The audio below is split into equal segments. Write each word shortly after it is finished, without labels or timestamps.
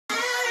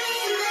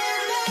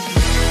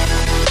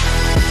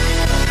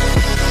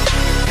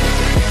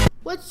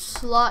Which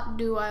slot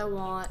do I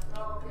want?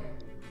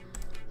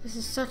 This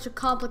is such a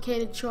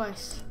complicated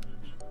choice.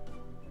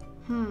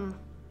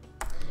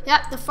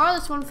 Yeah, the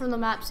farthest one from the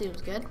map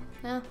seems good.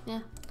 Yeah.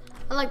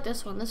 I like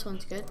this one. This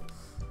one's good.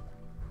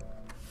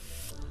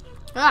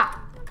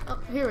 Ah! Oh,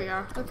 here we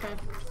are. Okay.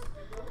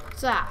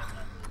 So,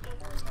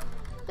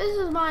 this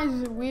is my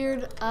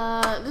weird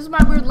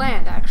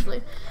land,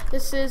 actually.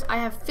 I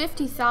have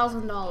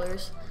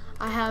 $50,000.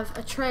 I have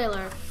a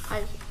trailer.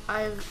 I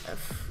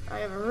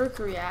have a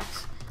rookery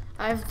axe.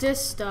 I have this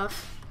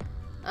stuff.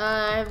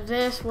 I have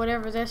this,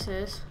 whatever this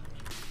is.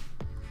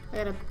 I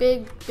got a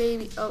big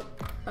baby. Oh,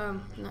 no,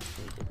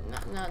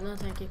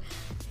 thank you.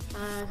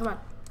 Come on.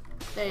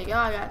 There you go.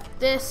 I got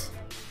this,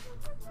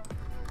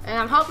 and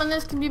I'm hoping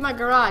this can be my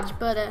garage,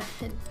 but it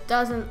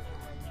doesn't.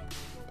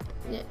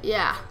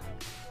 Yeah.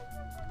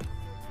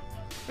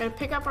 We're gonna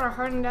pick up our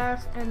hardened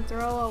axe and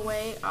throw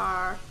away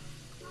our.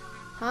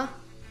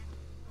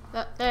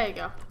 There you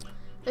go.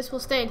 This will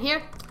stay in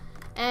here,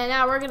 and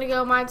now we're gonna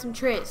go mine some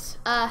trees.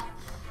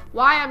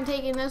 Why I'm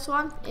taking this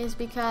one is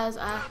because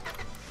I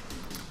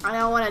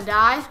don't want to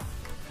die,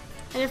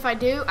 and if I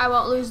do, I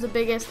won't lose the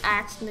biggest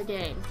axe in the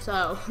game.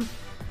 So,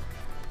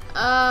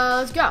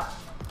 let's go.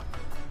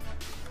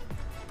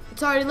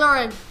 It's already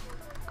luring.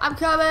 I'm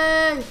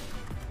coming.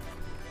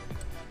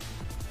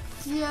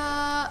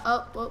 Yeah.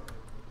 Oh, whoa.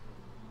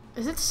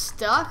 Is it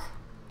stuck?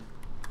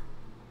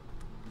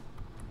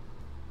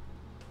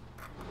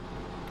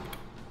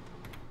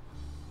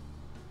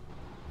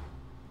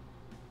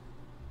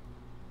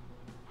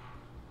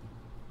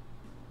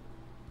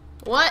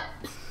 What?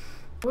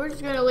 We're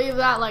just gonna leave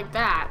that like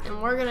that,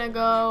 and we're gonna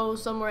go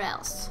somewhere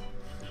else.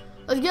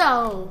 Let's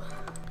go.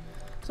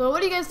 So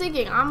what are you guys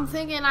thinking? I'm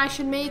thinking I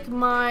should make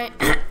my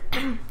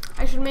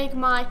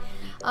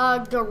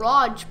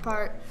garage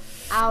part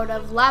out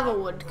of lava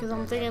wood, because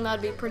I'm thinking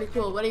that'd be pretty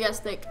cool. What do you guys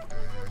think?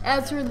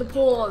 Answer the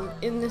poll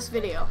in this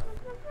video.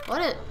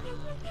 Alright,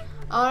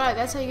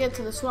 that's how you get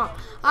to the swamp.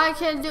 I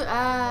can do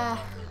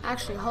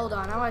actually hold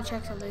on, I wanna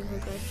check something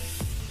quickly.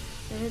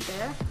 Is it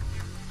there?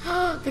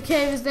 The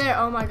cave is there.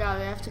 Oh my god,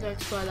 we have to go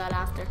explore that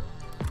after.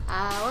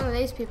 What are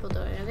these people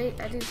doing?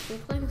 Are these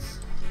weaklings?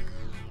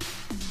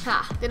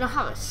 Ha, they don't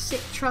have a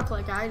sick truck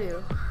like I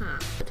do. Huh.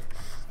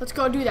 Let's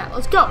go do that.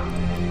 Let's go.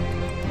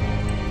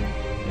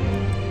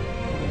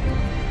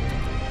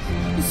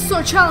 This is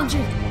so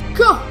challenging.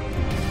 Go.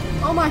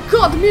 Oh my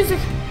god, the music.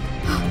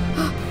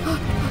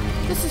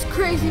 This is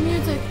crazy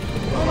music.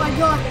 Oh my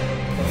god.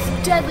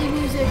 It's deadly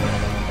music.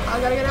 I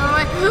gotta get out of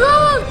the way.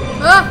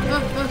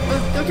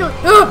 Don't kill me.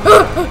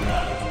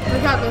 I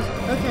got this.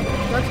 Okay,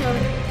 don't kill me.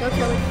 Don't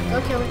kill me.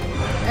 Don't kill me.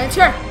 And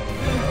sure.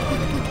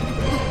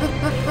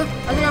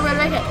 I think I'm gonna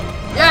make it.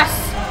 Yes!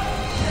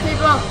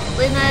 People,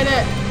 we made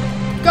it.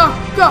 Go,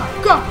 go,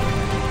 go.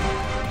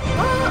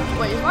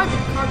 Wait, is my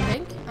car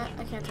pink?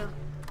 I can't tell.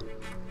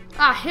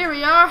 Ah, here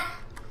we are.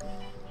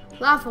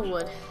 Lava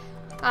wood.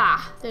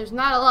 Ah, there's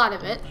not a lot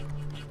of it,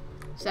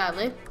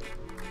 sadly.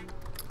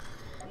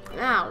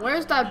 Now,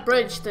 where's that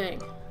bridge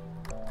thing?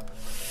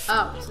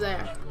 Oh, it's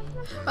there.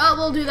 Well,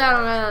 we'll do that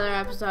on another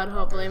episode,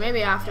 hopefully.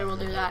 Maybe after we'll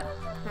do that.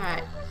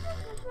 Alright.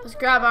 Let's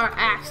grab our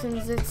axe and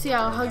let's see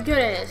how good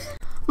it is.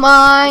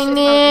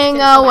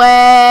 Mining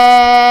away.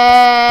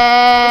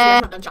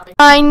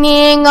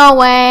 Mining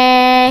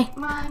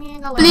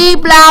away. Blee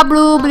blah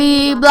blue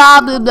blee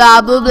blah blah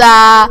blah blah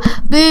blah.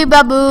 Blee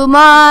blah boo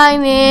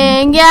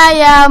mining.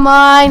 Yeah,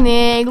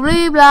 mining.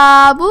 Blee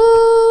blah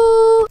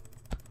boo.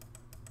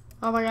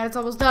 Oh my god, it's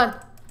almost done.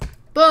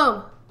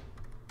 Boom.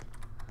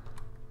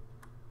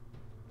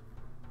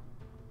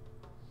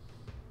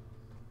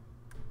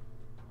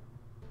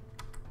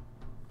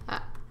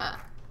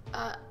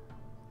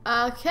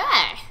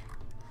 Okay.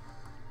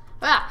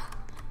 Well,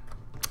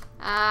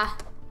 I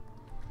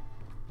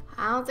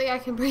don't think I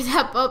can bring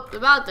that up the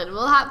mountain.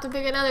 We'll have to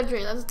pick another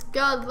tree. Let's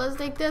go. Let's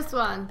take this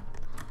one.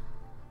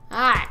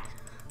 Alright.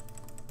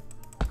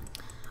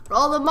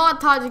 Roll the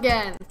montage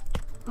again.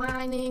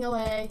 Mining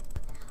away.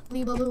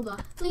 Blee blah blah blah.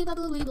 Blee blah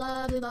blee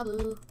blah blee blah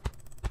blue.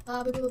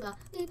 Blah blah blah.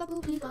 Blee blah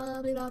blee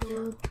blah blee blah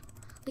blue.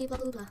 Blee blah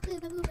blah blee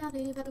blah blah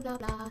blee blah blah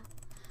blah.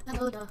 Da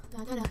da da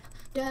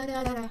da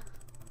da da da.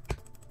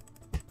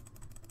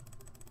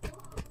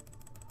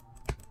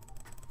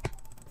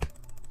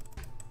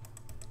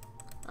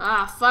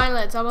 Ah,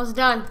 finally, it's almost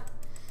done.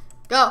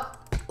 Go.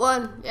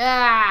 One.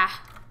 Yeah.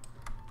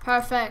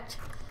 Perfect.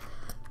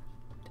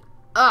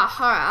 Ah,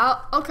 alright.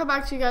 I'll come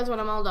back to you guys when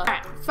I'm all done.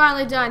 Alright,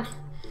 finally done.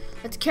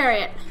 Let's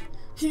carry it.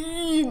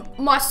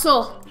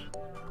 Muscle.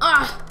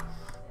 Ah.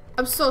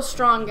 I'm so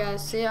strong,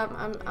 guys. See,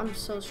 I'm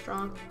so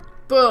strong.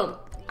 Boom.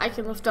 I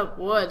can lift up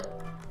wood.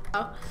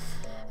 Oh.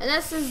 And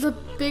this is the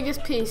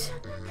biggest piece.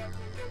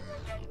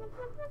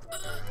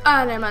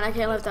 Ah, never mind. I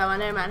can't lift that one.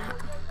 Never mind.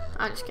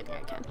 I'm just kidding.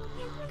 I can.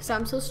 Because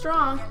I'm so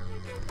strong.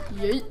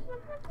 Yeet.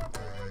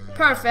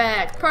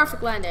 Perfect.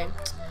 Perfect landing.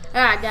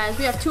 Alright, guys.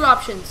 We have two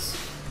options.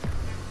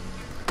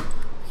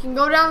 You can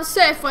go down the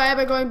safe way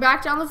by going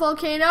back down the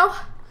volcano.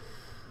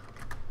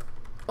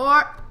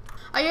 Or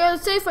I go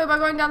the safe way by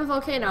going down the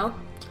volcano.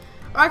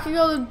 or I can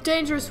go the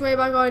dangerous way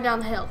by going down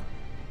the hill.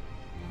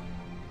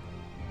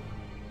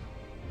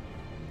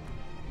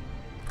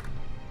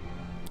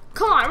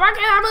 Come on, why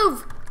can't I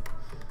move?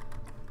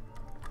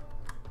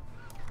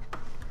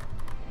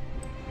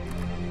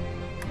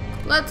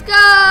 Let's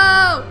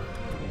go!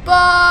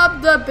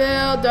 Bob the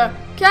Builder,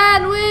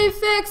 can we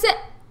fix it?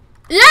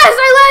 Yes,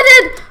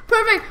 I landed!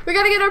 Perfect, we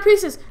gotta get our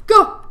pieces.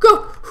 Go,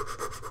 go!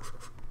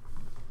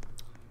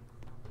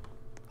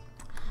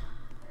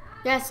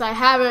 Yes, I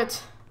have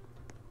it.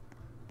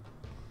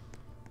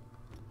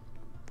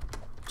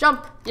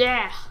 Jump,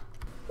 yeah.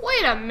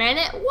 Wait a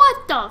minute,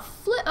 what the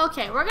flip?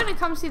 Okay, we're gonna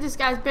come see this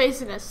guy's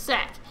base in a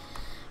sec.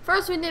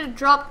 First, we need to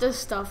drop this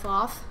stuff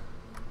off.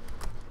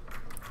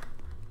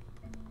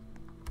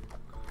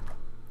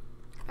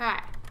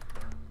 Alright.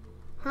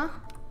 Huh?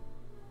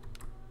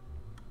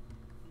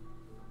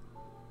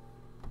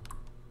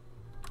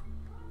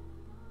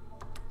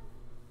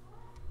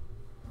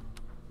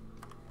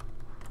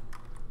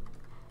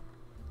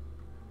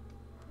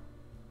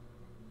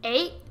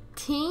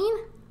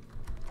 $18?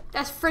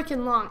 That's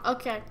freaking long.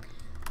 Okay.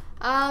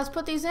 Let's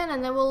put these in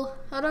and then we'll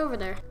head over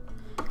there.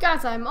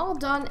 Guys, I'm all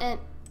done and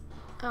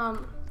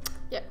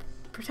yeah,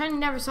 pretend you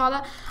never saw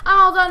that. I'm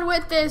all done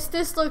with this.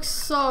 This looks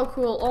so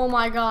cool. Oh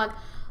my god.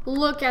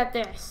 Look at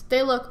this.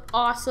 They look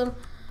awesome.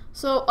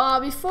 So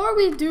before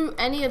we do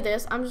any of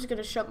this, I'm just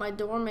gonna shut my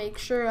door, make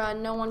sure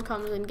no one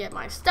comes and get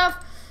my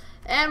stuff.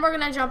 And we're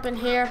gonna jump in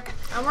here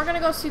and we're gonna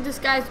go see this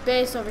guy's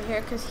base over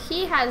here because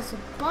he has a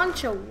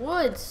bunch of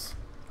woods.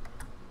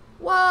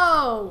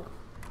 Whoa.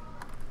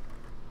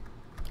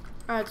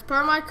 Alright, let's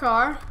put my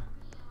car.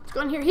 Let's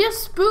go in here. He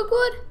has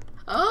spookwood?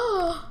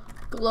 Oh,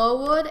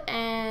 glowwood,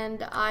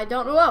 and I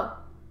don't know. Whoa.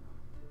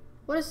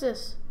 What is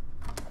this?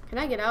 Can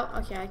I get out?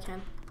 Okay, I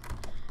can.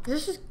 Is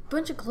this just a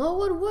bunch of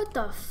glowwood? What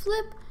the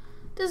flip?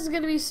 This is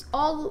gonna be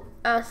all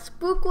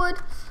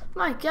spookwood.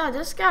 My god,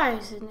 this guy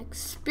is an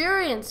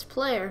experienced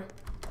player.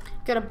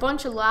 Got a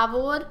bunch of lava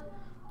wood.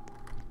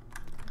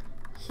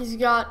 He's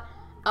got,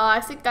 I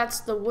think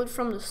that's the wood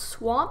from the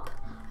swamp.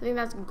 I think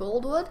that's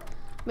gold wood.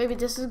 Maybe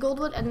this is gold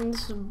wood, and then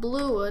this is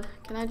blue wood.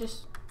 Can I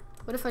just,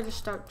 what if I just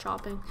start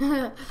chopping?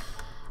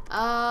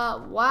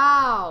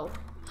 Wow.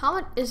 How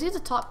much, is he the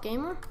top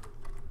gamer?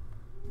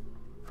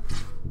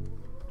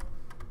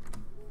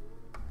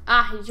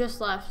 Ah, he just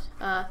left.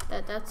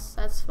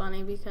 That's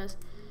funny because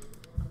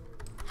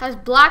has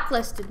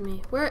blacklisted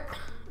me. Where?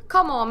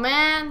 Come on,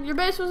 man. Your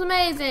base was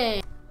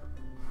amazing.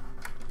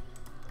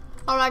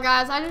 Alright,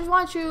 guys. I just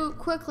want you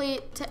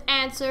quickly to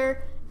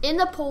answer in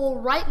the poll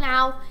right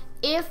now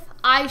if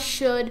I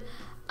should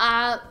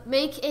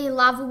make a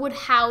lava wood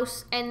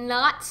house and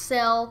not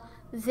sell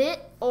it,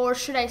 or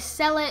should I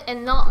sell it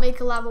and not make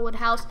a lava wood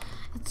house?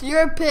 It's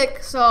your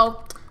pick.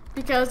 So,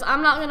 because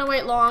I'm not gonna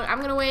wait long. I'm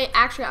gonna wait.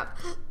 Actually,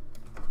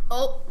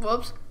 oh,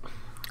 whoops.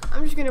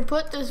 I'm just gonna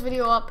put this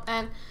video up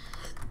and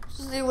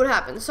see what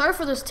happens. Sorry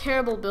for this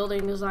terrible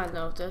building design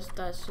though.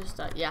 That's just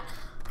yeah.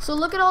 So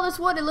look at all this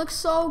wood. It looks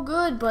so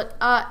good, but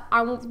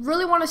I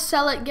really want to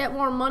sell it, get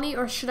more money,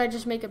 or should I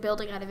just make a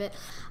building out of it?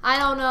 I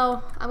don't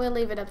know. I'm gonna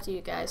leave it up to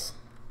you guys.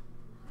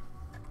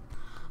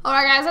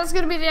 Alright guys, that's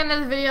gonna be the end of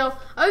the video.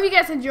 I hope you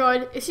guys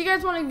enjoyed. If you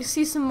guys want to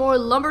see some more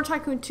Lumber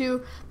Tycoon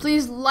 2,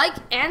 please like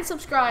and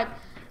subscribe,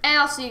 and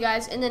I'll see you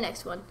guys in the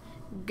next one.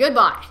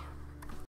 Goodbye.